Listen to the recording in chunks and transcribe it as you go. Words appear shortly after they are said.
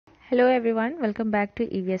Hello everyone, welcome back to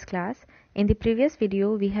EVS class. In the previous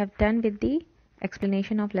video, we have done with the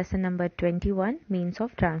explanation of lesson number 21, means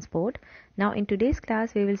of transport. Now in today's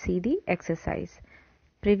class, we will see the exercise.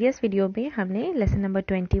 Previous video में हमने lesson number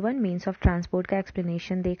 21, means of transport का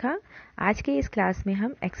explanation देखा. आज के इस class में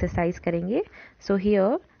हम exercise करेंगे. So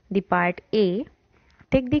here, the part A,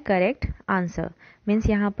 take the correct answer. Means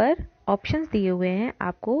यहाँ पर options दिए हुए हैं,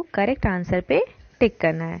 आपको correct answer पे tick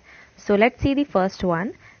करना है. So let's see the first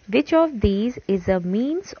one. Which of these is a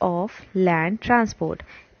means of land transport?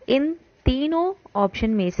 इन तीनों ऑप्शन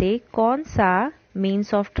में से कौन सा means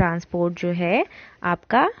of transport जो है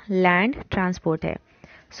आपका land transport है?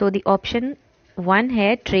 So the option 1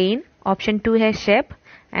 है train, option 2 है ship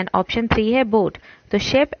and option 3 है boat. तो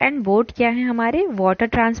ship and boat क्या है हमारे? water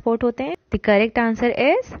transport होते हैं. The correct answer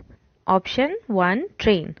is option 1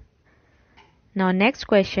 train. Now next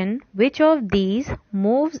question, which of these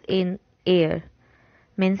moves in air?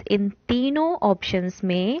 Means in तीनों ऑप्शंस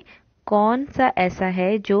में कौन सा ऐसा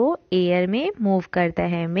है जो एयर में मूव करता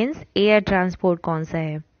है, मीन्स एयर ट्रांसपोर्ट कौन सा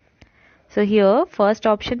है. So here first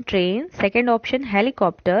option train, second option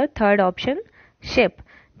helicopter, third option ship.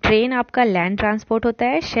 Train आपका लैंड ट्रांसपोर्ट होता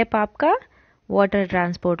है, शिप आपका वाटर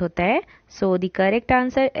ट्रांसपोर्ट होता है. So the correct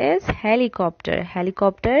answer is helicopter.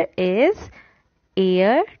 Helicopter is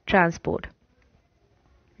air transport.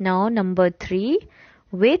 Now number 3,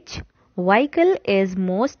 which vehicle is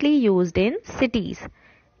mostly used in cities?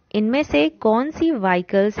 इनमें से कौन सी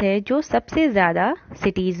vehicles है जो सबसे ज्यादा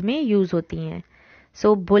सिटीज में यूज होती हैं?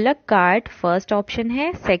 सो बुलक कार्ट फर्स्ट ऑप्शन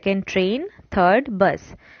है, सेकंड ट्रेन, थर्ड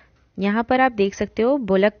बस. यहाँ पर आप देख सकते हो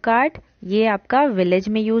बुलक कार्ट ये आपका विलेज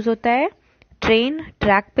में यूज होता है, ट्रेन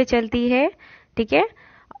ट्रैक पे चलती है, ठीक है,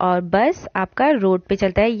 और बस आपका रोड पे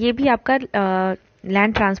चलता है. ये भी आपका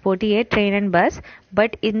लैंड ट्रांसपोर्ट ही है, ट्रेन एंड बस.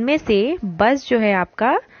 बट इनमें से बस जो है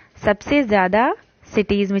आपका सबसे ज्यादा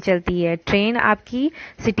सिटीज में चलती है. ट्रेन आपकी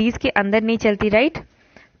सिटीज के अंदर नहीं चलती, राइट?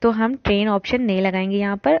 तो हम ट्रेन ऑप्शन नहीं लगाएंगे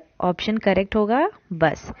यहाँ पर. ऑप्शन करेक्ट होगा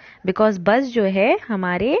बस, बिकॉज बस जो है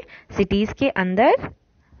हमारे सिटीज के अंदर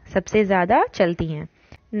सबसे ज्यादा चलती हैं.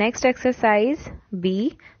 Next exercise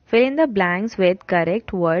B, fill in the blanks with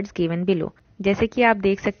correct words given below. जैसे कि आप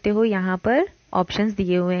देख सकते हो यहाँ पर ऑप्शंस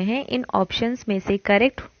दिए हुए हैं. इन ऑप्शंस में से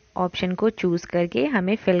करेक्ट ऑप्शन को चूज करके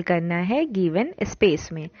हमें फिल करना है गिवन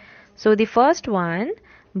स्पेस में. So the first one,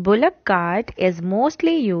 bullock cart is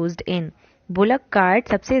mostly used in. Bullock cart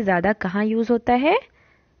सबसे ज्यादा कहाँ यूज होता है?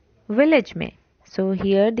 विलेज में. So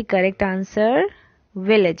here the correct answer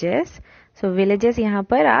villages. So villages यहाँ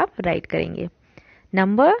पर आप राइट करेंगे.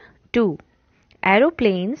 नंबर 2,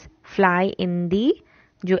 एरोप्लेन्स फ्लाई इन दी.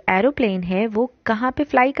 जो एरोप्लेन है वो कहाँ पे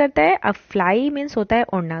फ्लाई करता है? अब फ्लाई मीन्स होता है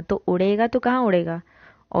उड़ना, तो उड़ेगा तो कहाँ उड़ेगा?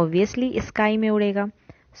 ऑब्वियसली स्काई में उड़ेगा.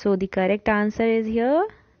 So the correct answer is here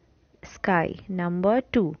sky. Number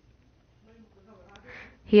 2.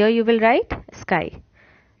 Here you will write sky.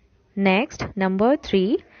 Next, number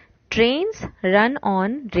 3. Trains run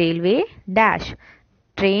on railway dash.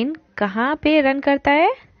 Train कहाँ पे रन करता है?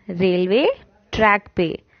 Railway track पे.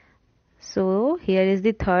 So here is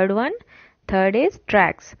the third one. Third is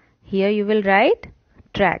tracks. Here you will write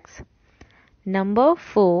tracks. Number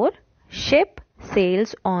 4. Ship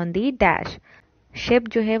sails on the dash.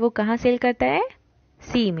 Ship जो है वो कहाँ cell करता है?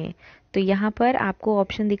 सी में. तो यहाँ पर आपको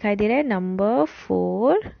ऑप्शन दिखाई दे रहा है number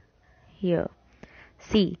 4 here,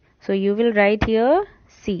 C. So you will write here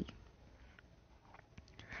C.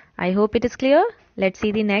 I hope it is clear. Let's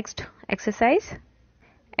see the next exercise.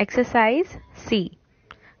 Exercise C,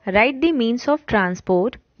 right the means of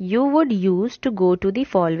transport you would use to go to the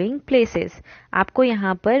following places. आपको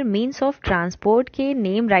यहाँ पर means of transport के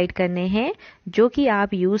name right करने हैं जो कि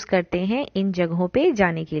आप use करते हैं इन जगहों पे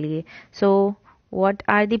जाने के लिए. सो What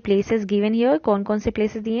are the places given here? कौन कौन से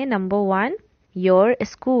places दिए हैं? Number 1, your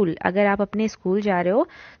school. अगर आप अपने स्कूल जा रहे हो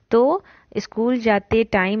तो स्कूल जाते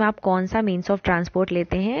टाइम आप कौन सा मीन्स ऑफ ट्रांसपोर्ट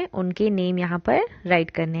लेते हैं उनके नेम यहाँ पर राइट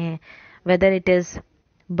करने हैं. वेदर इट इज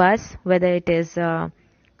बस, whether it is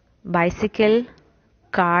bicycle,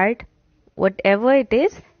 cart, whatever it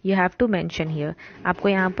is you have to mention here. आपको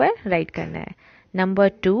यहाँ पर राइट करना है. Number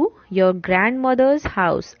 2, your grand mother's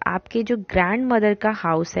house. आपके जो ग्रैंड मदर का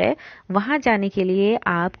हाउस है वहां जाने के लिए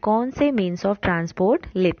आप कौन से मीन्स ऑफ ट्रांसपोर्ट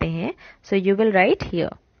लेते हैं? So you will write here.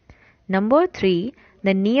 Number 3,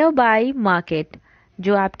 the near by market.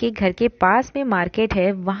 जो आपके घर के पास में मार्केट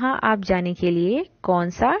है वहां आप जाने के लिए कौन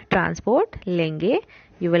सा ट्रांसपोर्ट लेंगे?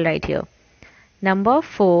 You will write here. Number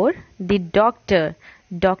 4, the doctor.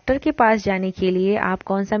 Doctor के पास जाने के लिए आप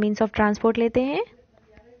कौन सा मीन्स ऑफ ट्रांसपोर्ट लेते हैं?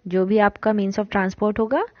 जो भी आपका मीन्स ऑफ ट्रांसपोर्ट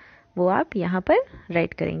होगा वो आप यहाँ पर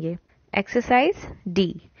राइट करेंगे. Exercise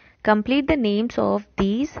D, complete the names of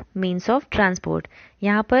these means of transport.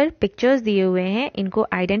 यहाँ पर पिक्चर्स दिए हुए हैं, इनको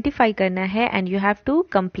आइडेंटिफाई करना है and you have to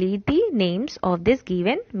complete the names of this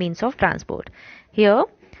given means of transport. Here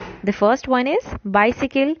the first one is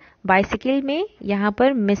bicycle. Bicycle में यहाँ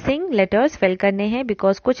पर मिसिंग लेटर्स फिल करने हैं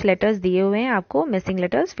बिकॉज कुछ लेटर्स दिए हुए हैं, आपको मिसिंग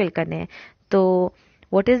लेटर्स फिल करने हैं। तो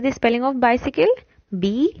what is the spelling of bicycle?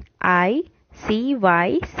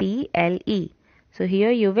 BICYCLE. So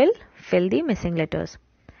here you will fill the missing letters.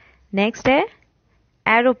 Next है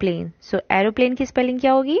एरोप्लेन। सो एरोप्लेन की स्पेलिंग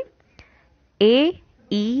क्या होगी?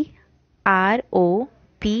 AEROPLANE.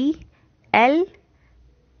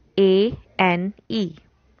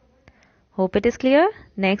 Hope it is clear.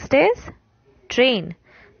 Next is train.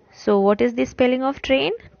 So what is the spelling of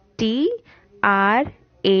train?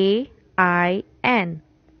 TRAIN.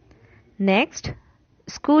 Next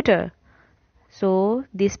scooter. So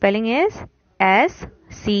the spelling is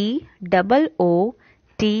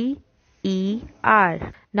SCOOTER.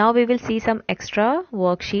 Now we will see some extra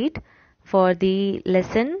worksheet for the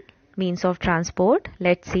lesson means of transport.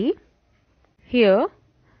 Let's see. Here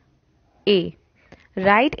A.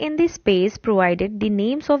 Write in the space provided the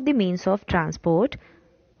names of the means of transport.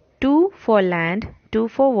 2 for land, 2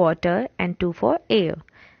 for water and 2 for air.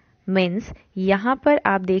 Means यहाँ पर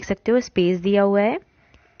आप देख सकते हो space दिया हुआ है,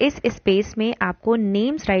 इस स्पेस में आपको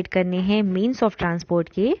नेम्स राइट करने हैं मीन्स ऑफ ट्रांसपोर्ट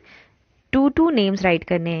के। 2 नेम्स राइट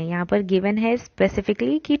करने हैं। यहाँ पर गिवन है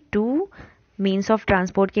स्पेसिफिकली कि 2 मीन्स ऑफ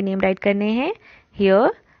ट्रांसपोर्ट के नेम राइट करने हैं।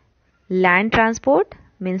 Here land transport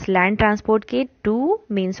means land transport के 2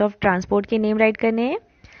 मीन्स ऑफ ट्रांसपोर्ट के नेम राइट करने हैं।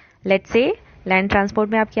 लेट्स से लैंड ट्रांसपोर्ट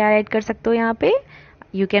में आप क्या राइट कर सकते हो? यहाँ पे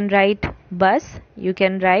यू कैन राइट बस, यू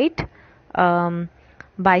कैन राइट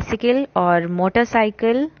बाइसिकल और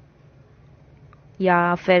मोटरसाइकिल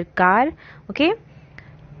या फिर car. Okay,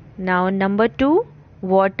 now number 2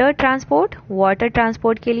 water transport. Water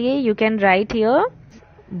transport के लिए you can write here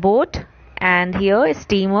boat and here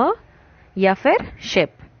steamer या फिर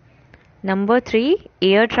ship. Number 3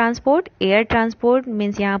 air transport. Air transport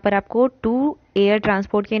means यहाँ पर आपको 2 एयर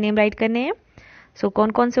ट्रांसपोर्ट के नेम राइट करने हैं। सो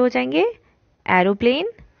कौन कौन से हो जाएंगे?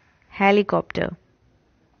 Aeroplane, helicopter.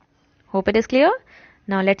 Hope it is clear.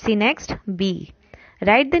 Now let's see next B.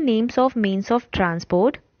 Write the names of means of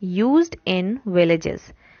transport used in villages.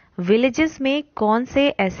 Villages में कौन से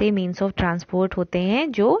ऐसे means of transport होते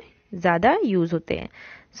हैं जो ज़्यादा यूज होते हैं?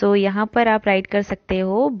 सो यहाँ पर आप राइट कर सकते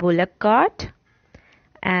हो bullock cart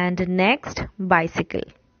and next bicycle,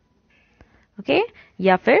 okay,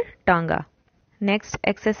 या फिर टांगा। Next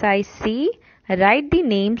exercise C. Right the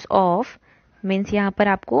names of means यहाँ पर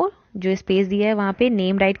आपको जो स्पेस दिया है वहाँ पे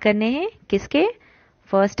नेम राइट करने हैं। किसके?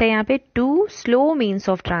 फर्स्ट है यहाँ पे 2 slow means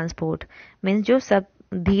of transport means जो सब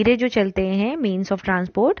धीरे जो चलते हैं मीन्स ऑफ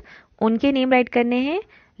ट्रांसपोर्ट, उनके नेम राइट करने हैं।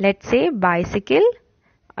 Let's say bicycle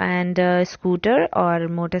and scooter और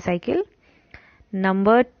motorcycle.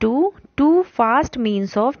 Number 2 fast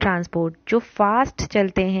means of transport, जो फास्ट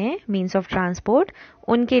चलते हैं मीन्स ऑफ ट्रांसपोर्ट,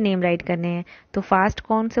 उनके नेम राइट करने हैं। तो फास्ट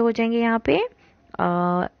कौन से हो जाएंगे यहाँ पे?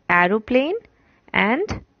 एरोप्लेन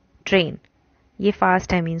एंड ट्रेन, ये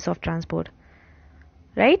फास्ट है means of transport,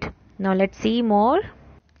 right? Now let's see more.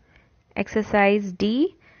 Exercise D.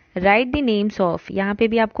 Write the names of. यहाँ पे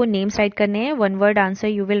भी आपको names write करने हैं। One word answer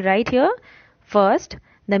you will write here. First,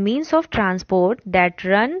 the means of transport that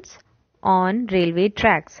runs on railway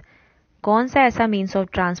tracks. कौन सा ऐसा means of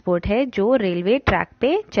transport है जो railway track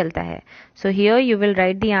पे चलता है? So here you will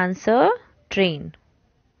write the answer train.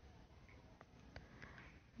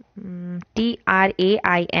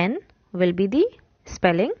 TRAIN will be the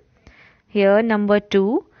spelling. Here number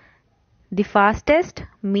 2, the fastest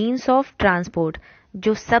means of transport,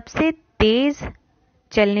 जो सबसे तेज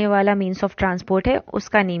चलने वाला means of transport है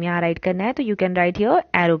उसका नेम यहाँ राइट करना है। तो you can write here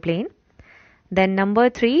aeroplane. Then number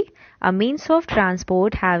 3, a means of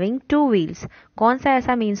transport having 2 wheels. कौन सा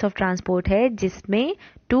ऐसा means of transport है जिसमें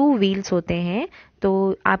 2 wheels होते हैं?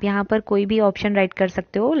 तो आप यहाँ पर कोई भी ऑप्शन राइट कर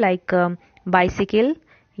सकते हो, लाइक बाइसिकल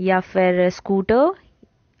या फिर स्कूटर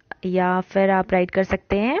या फिर आप राइट कर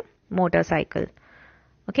सकते हैं motorcycle.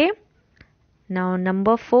 Okay, now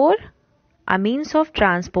number 4, a means of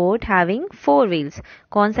transport having 4 wheels.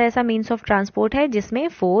 कौन सा ऐसा मीन्स ऑफ ट्रांसपोर्ट है जिसमें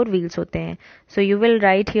 4 व्हील्स होते हैं? So you will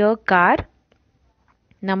write here car.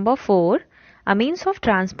 Number 4, a means of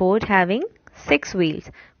transport having 6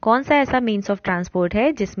 wheels. कौन सा ऐसा मीन्स ऑफ ट्रांसपोर्ट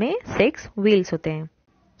है जिसमें 6 व्हील्स होते हैं?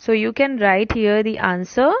 So you can write here the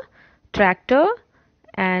answer tractor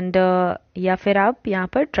and या फिर आप यहाँ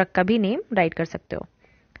पर ट्रक का भी नेम राइट कर सकते हो।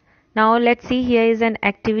 Now let's see, here is an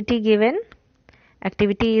activity given.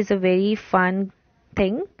 Activity is a very fun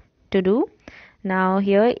thing to do. Now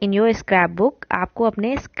here in your scrapbook, आपको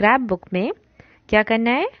अपने scrapbook में क्या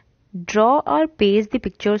करना है? ड्रॉ और paste the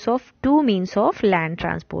pictures of two means of land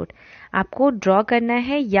transport. आपको draw करना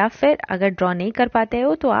है या फिर अगर ड्रॉ नहीं कर पाते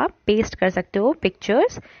हो तो आप पेस्ट कर सकते हो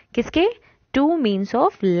पिक्चर्स किसके, two means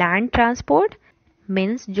of land transport.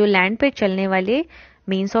 Means जो लैंड पे चलने वाले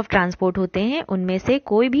मीन्स ऑफ ट्रांसपोर्ट होते हैं उनमें से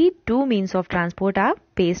कोई भी टू मीन्स ऑफ ट्रांसपोर्ट आप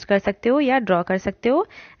पेस्ट कर सकते हो या ड्रॉ कर सकते हो।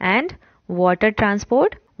 एंड वाटर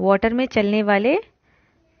ट्रांसपोर्ट, वाटर में चलने वाले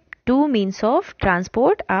टू मीन्स ऑफ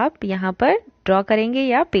ट्रांसपोर्ट आप यहाँ पर ड्रॉ करेंगे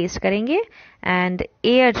या पेस्ट करेंगे। एंड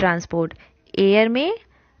एयर ट्रांसपोर्ट, एयर में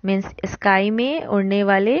मीन्स स्काई में उड़ने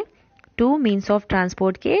वाले टू मीन्स ऑफ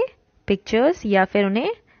ट्रांसपोर्ट के पिक्चर्स या फिर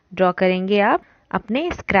उन्हें ड्रॉ करेंगे आप अपने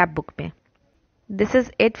स्क्रैप बुक में। This is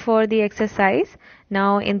it for the exercise. Now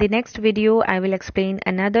in the next video I will explain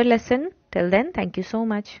another lesson. Till then, thank you so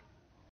much.